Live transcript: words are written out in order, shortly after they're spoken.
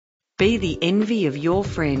Be the envy of your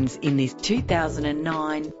friends in this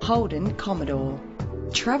 2009 Holden Commodore.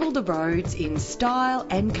 Travel the roads in style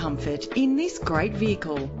and comfort in this great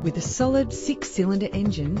vehicle with a solid 6-cylinder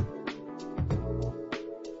engine.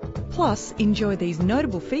 Plus, enjoy these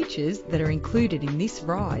notable features that are included in this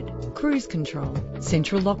ride: cruise control,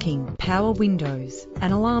 central locking, power windows,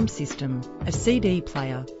 an alarm system, a CD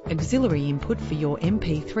player, auxiliary input for your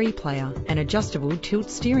MP3 player, an adjustable tilt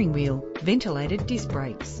steering wheel, ventilated disc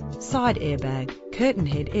brakes, side airbag, curtain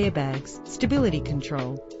head airbags, stability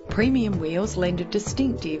control. Premium wheels lend a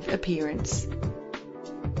distinctive appearance.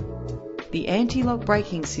 The anti-lock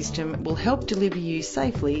braking system will help deliver you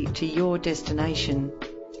safely to your destination.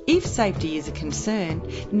 If safety is a concern,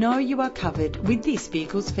 know you are covered with this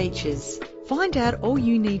vehicle's features. Find out all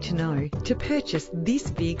you need to know to purchase this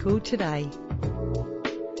vehicle today.